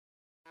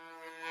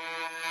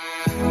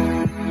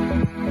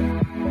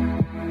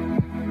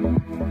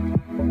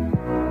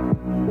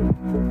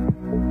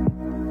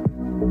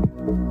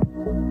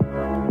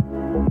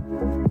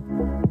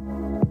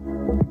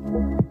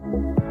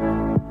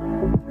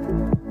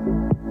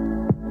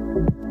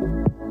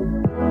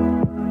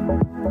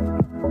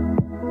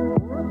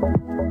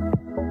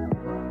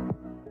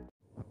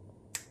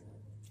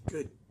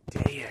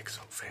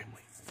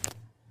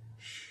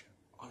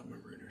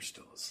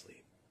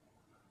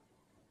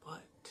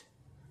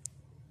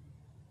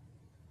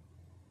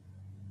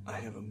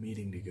have a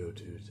meeting to go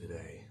to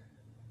today,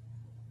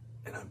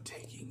 and I'm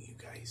taking you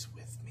guys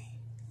with me.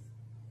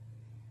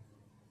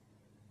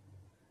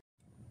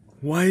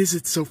 Why is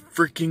it so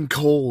freaking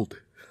cold?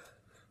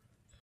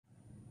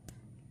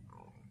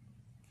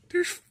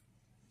 There's...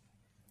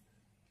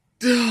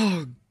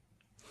 Oh,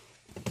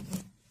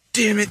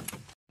 damn it.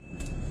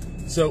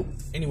 So,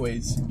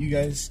 anyways, you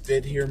guys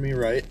did hear me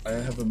right. I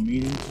have a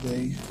meeting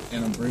today,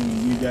 and I'm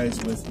bringing you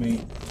guys with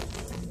me.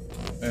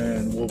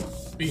 And we'll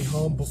be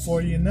home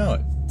before you know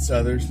it.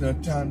 So there's no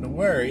time to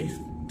worry.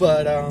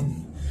 But,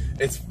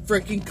 it's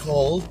freaking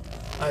cold.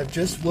 I've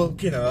just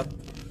woken up.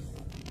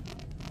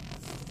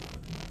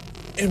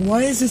 And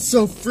why is it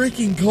so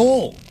freaking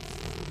cold?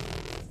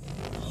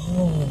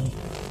 Oh.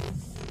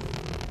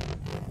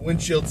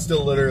 Windshield's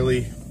still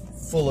literally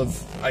full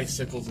of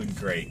icicles and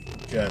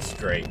great. Just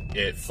great.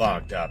 It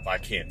fogged up. I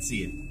can't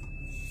see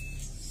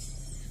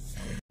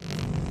it.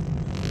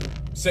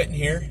 Sitting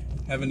here,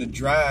 having to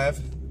drive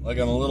like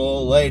I'm a little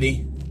old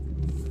lady.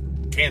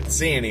 Can't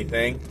see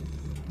anything.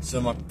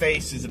 So my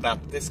face is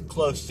about this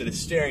close to the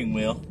steering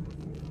wheel.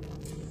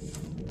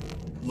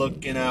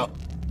 Looking out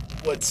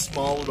what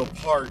small little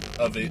part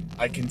of it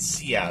I can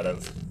see out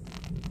of.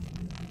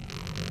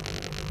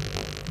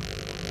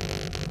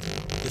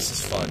 This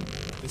is fun.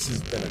 This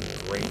has been a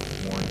great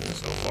morning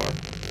so far.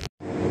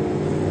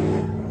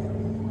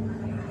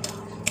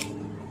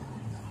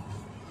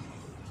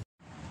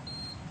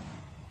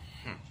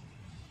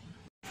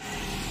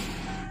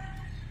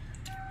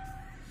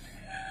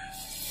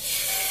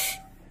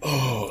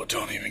 Oh,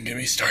 don't even get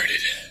me started.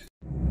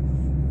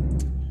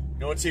 You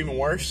know what's even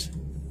worse?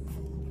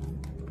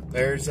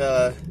 There's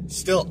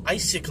still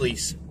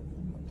icicles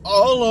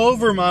all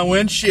over my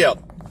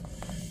windshield.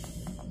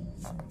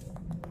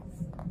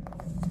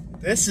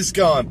 This is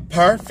going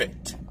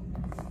perfect.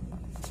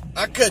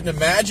 I couldn't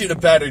imagine a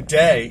better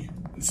day.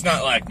 It's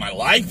not like my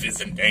life is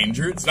in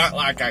danger. It's not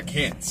like I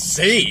can't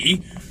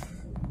see.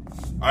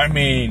 I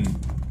mean,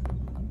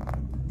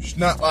 it's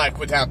not like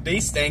without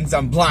these things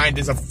I'm blind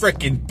as a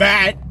frickin'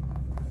 bat.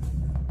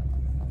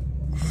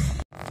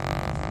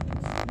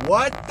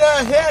 What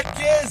the heck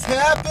is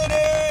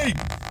happening?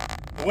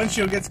 The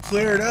windshield gets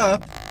cleared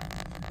up,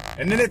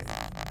 and then it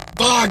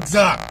fogs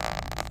up.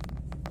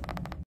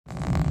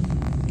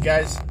 You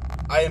guys,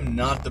 I am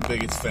not the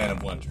biggest fan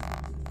of winter.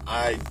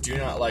 I do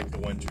not like the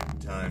winter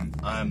time.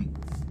 I'm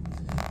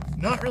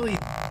not really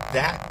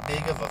that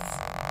big of a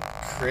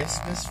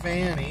Christmas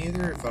fan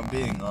either, if I'm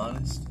being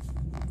honest.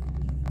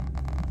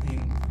 I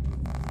mean,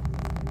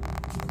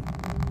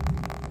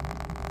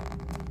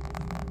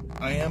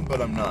 I am,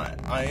 but I'm not.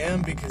 I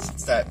am because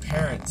it's that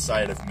parent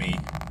side of me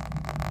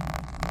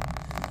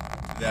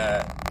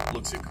that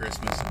looks at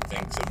Christmas and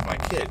thinks of my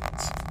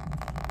kids.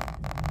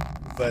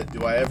 But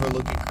do I ever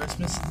look at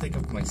Christmas and think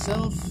of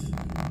myself?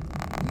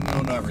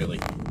 No, not really.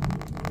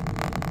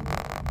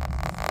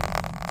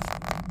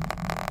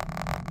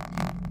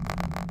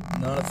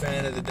 Not a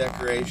fan of the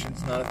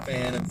decorations, not a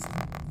fan of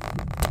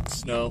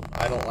snow.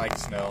 I don't like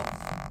snow.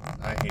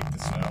 I hate the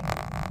snow.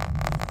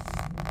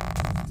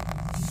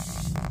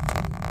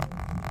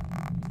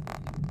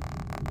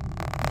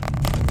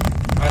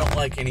 I don't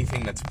like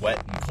anything that's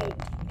wet and cold,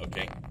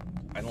 okay?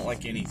 I don't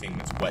like anything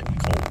that's wet and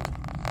cold.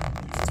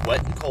 If it's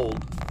wet and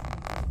cold,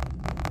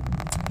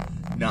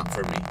 not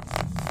for me.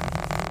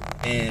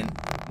 And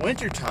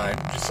wintertime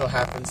just so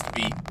happens to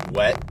be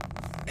wet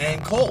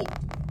and cold.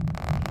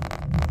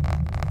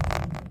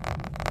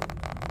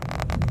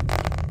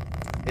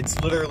 It's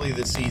literally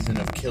the season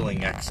of killing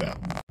Exo.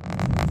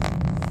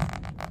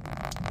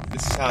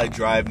 This is how I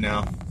drive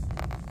now.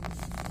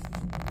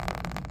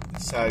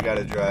 This is how I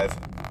gotta drive.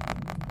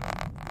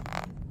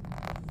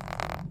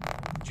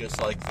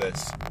 Just like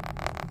this.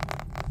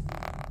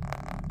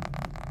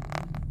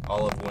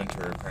 All of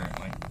winter,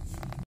 apparently.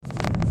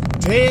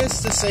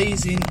 'Tis the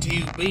season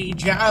to be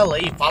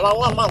jolly, fa la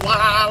la la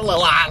la la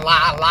la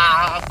la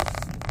la.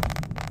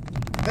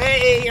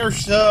 They are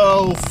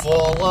so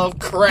full of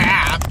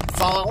crap,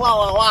 fa la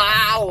la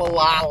la la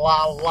la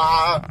la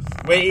la.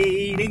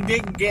 Waiting to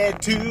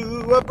get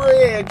to a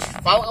bridge,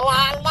 fa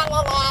la la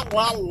la la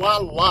la la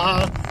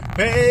la.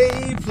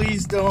 Hey,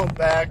 please don't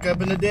back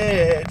up in the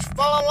ditch,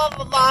 fa la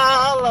la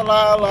la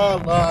la la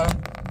la.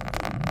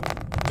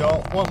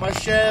 Don't want my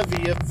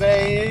Chevy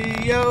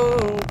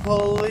Aveo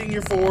pulling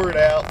your Ford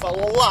out. Fa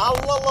la la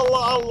la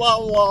la la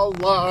la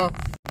la.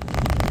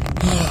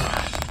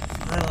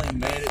 Finally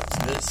made it to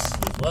this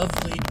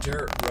lovely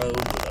dirt road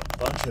with a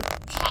bunch of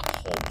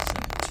potholes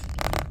in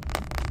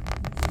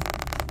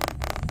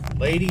it.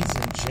 Ladies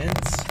and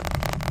gents,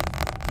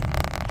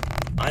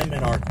 I'm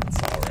in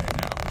Arkansas right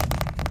now.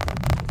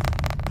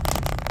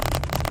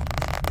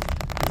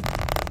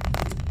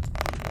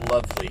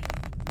 Lovely.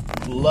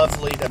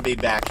 Lovely to be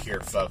back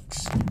here,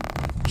 folks.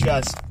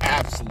 Just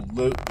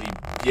absolutely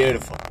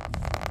beautiful.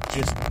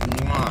 Just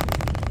mwah.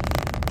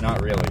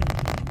 Not really.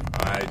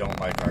 I don't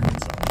like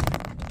Arkansas.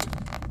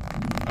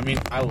 I mean,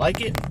 I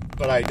like it,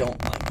 but I don't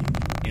like it,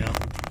 you know?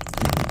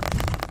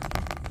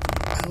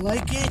 I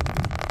like it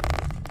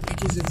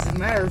because as a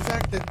matter of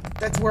fact,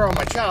 that's where all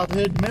my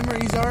childhood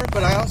memories are,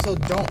 but I also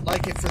don't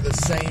like it for the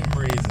same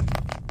reason.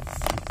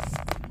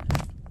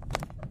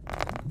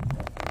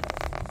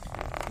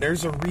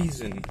 There's a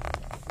reason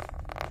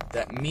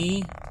that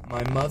me,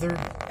 my mother,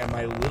 and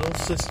my little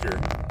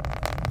sister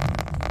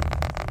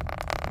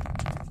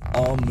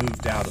all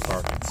moved out of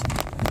Arkansas.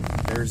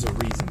 There's a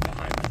reason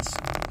behind this.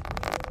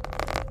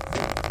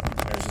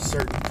 There's a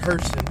certain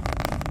person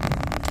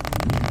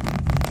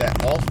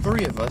that all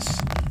three of us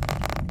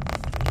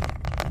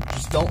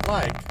just don't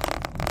like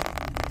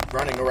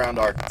running around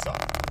Arkansas.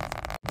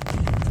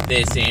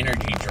 This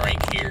energy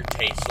drink here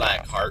tastes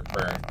like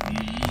heartburn.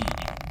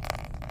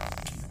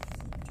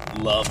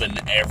 Loving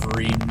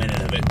every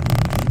minute of it.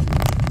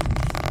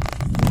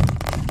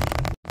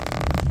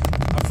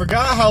 I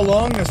forgot how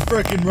long this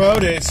frickin'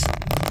 road is.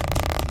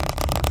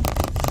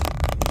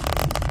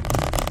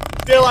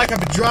 Feel like I've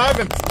been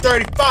driving for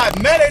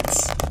 35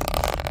 minutes.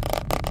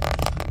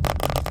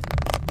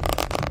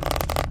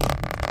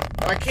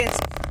 I can't.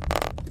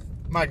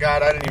 My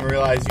God, I didn't even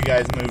realize you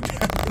guys moved.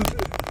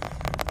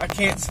 I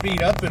can't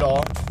speed up at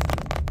all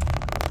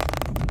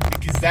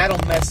because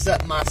that'll mess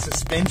up my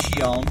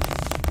suspension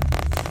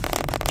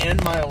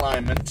and my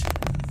alignment.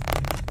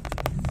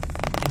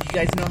 And you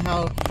guys know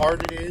how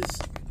hard it is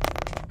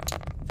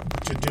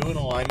to do an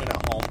alignment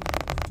at home?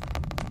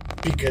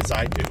 Because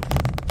I do.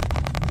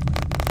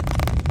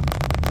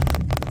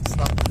 It's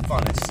not the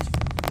funnest.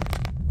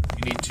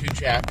 You need two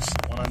jacks,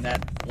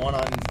 one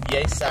on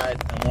yay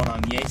side and one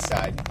on yay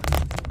side.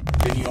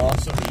 Then you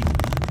also need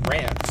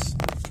ramps,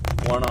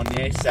 one on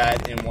yay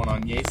side and one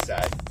on yay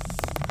side.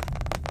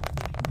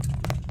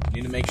 You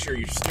need to make sure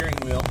your steering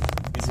wheel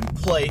is in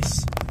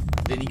place.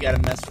 Then you got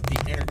to mess with the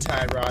inner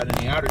tie rod and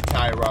the outer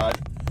tie rod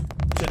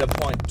to the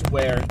point to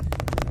where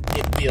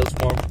it feels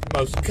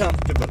most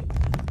comfortable.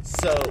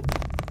 So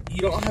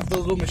you don't have the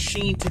little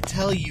machine to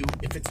tell you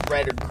if it's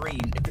red or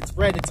green. If it's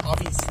red, it's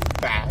obviously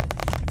bad.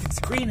 If it's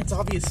green, it's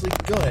obviously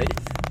good.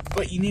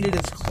 But you need it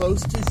as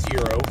close to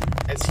zero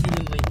as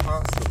humanly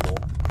possible.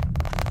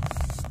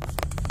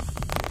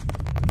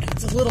 And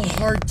it's a little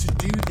hard to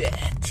do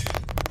that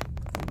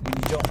when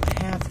you don't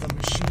have the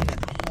machine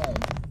at home.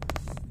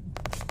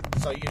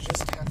 So you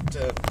just have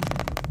to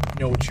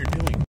know what you're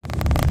doing.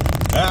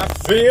 I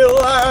feel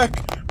like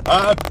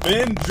I've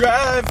been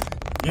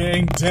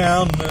driving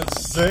down the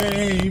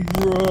same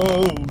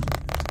road.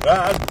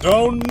 I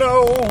don't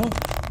know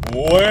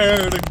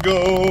where to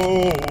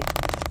go.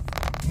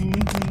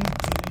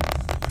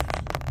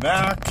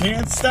 I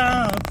can't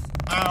stop,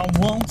 I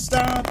won't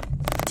stop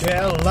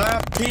till I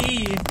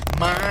pee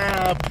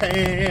my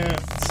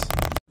pants.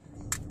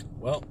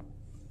 Well,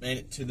 made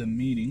it to the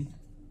meeting.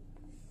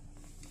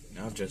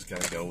 Now I've just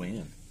got to go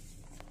in.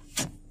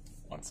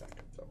 1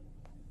 second, though.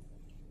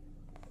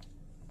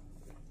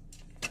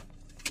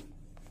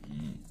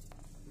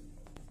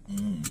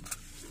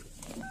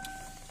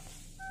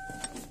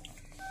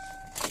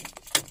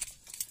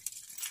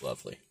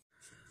 Lovely.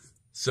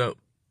 So,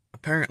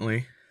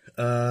 apparently,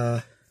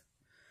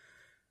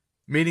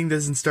 meeting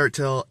doesn't start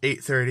till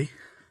 8:30.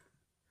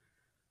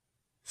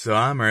 So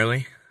I'm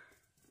early.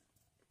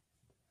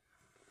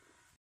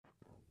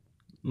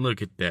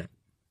 Look at that.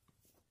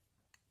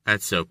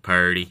 That's so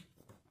pretty.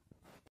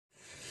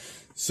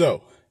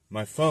 So,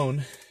 my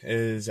phone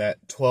is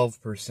at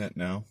 12%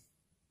 now.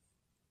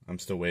 I'm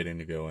still waiting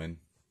to go in.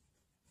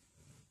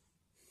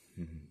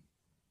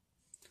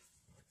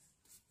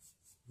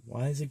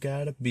 Why is it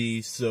gotta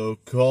be so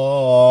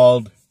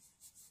cold?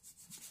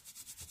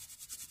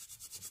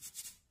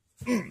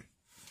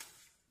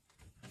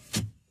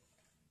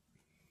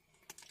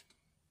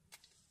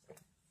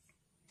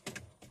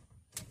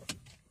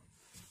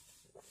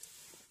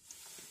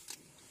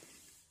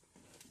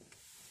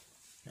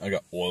 I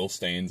got oil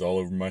stains all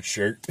over my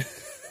shirt.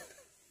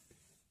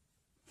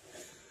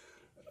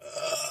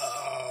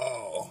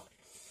 Oh.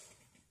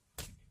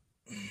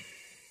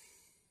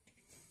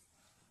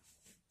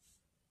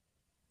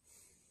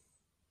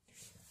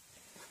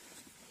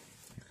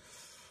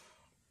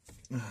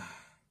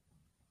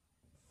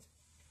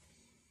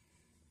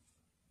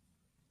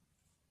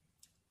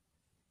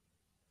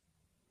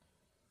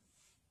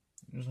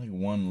 There's like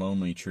one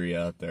lonely tree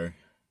out there.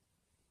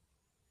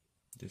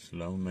 Just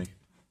lonely.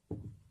 You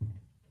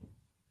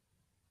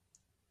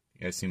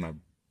guys see my...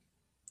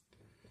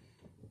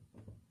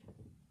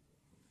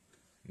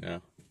 No.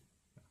 Okay.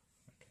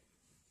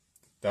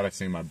 Thought I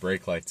seen my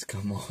brake lights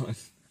come on.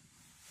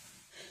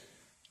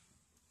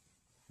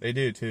 They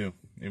do too.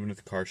 Even if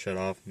the car shut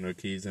off, no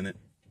keys in it.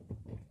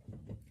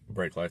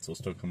 Brake lights will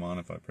still come on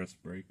if I press the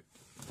brake.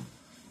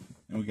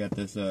 And we got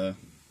this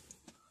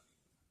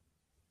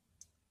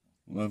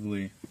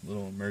lovely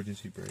little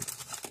emergency brake.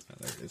 Oh,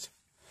 there it is.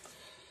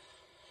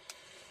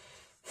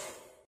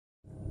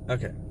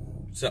 Okay,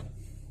 so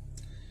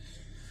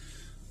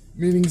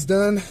meeting's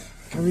done.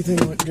 Everything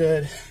went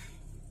good.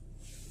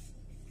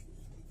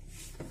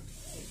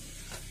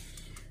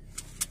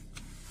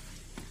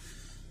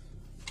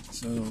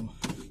 So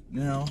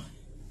now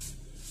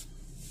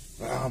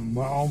I'm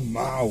on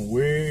my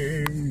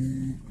way.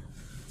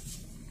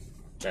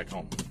 Back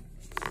home.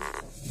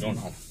 Going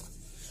home.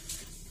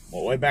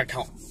 All the way back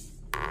home.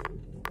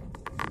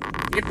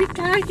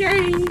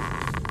 Yippee-ki-yay!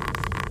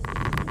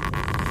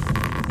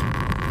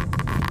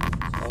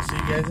 I'll see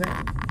you guys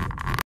there.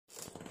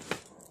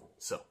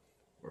 So,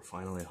 we're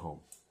finally home.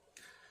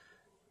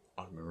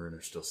 Autumn and Rune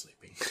are still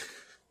sleeping.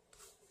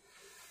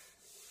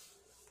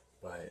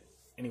 But,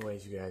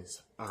 anyways, you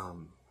guys, I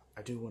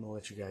do want to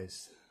let you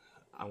guys,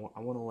 I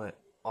want to let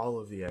all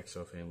of the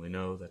Exo family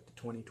know that the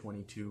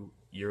 2022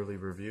 yearly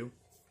review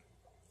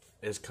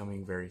is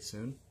coming very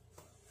soon.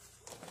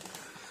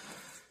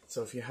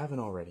 So if you haven't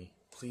already,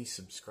 please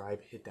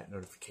subscribe, hit that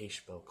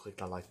notification bell, click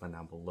that like button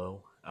down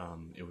below.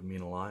 It would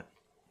mean a lot.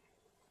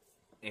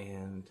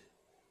 And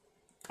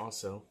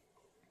also,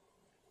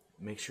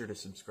 make sure to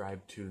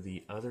subscribe to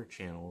the other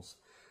channels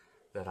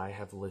that I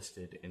have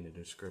listed in the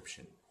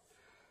description.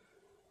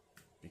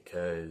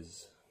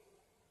 Because,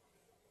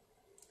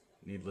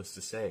 needless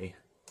to say,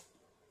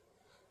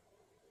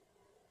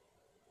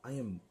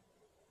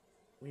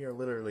 we are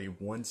literally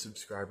one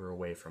subscriber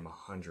away from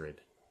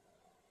 100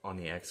 on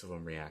the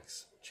Exovum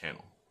Reacts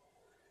channel.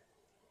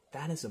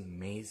 That is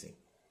amazing.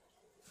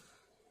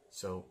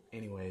 So,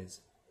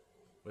 anyways,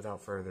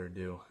 without further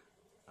ado,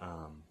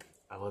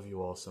 I love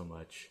you all so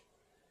much,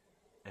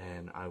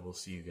 and I will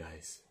see you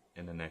guys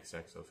in the next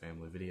Exo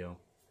Family video.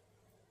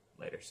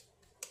 Laters.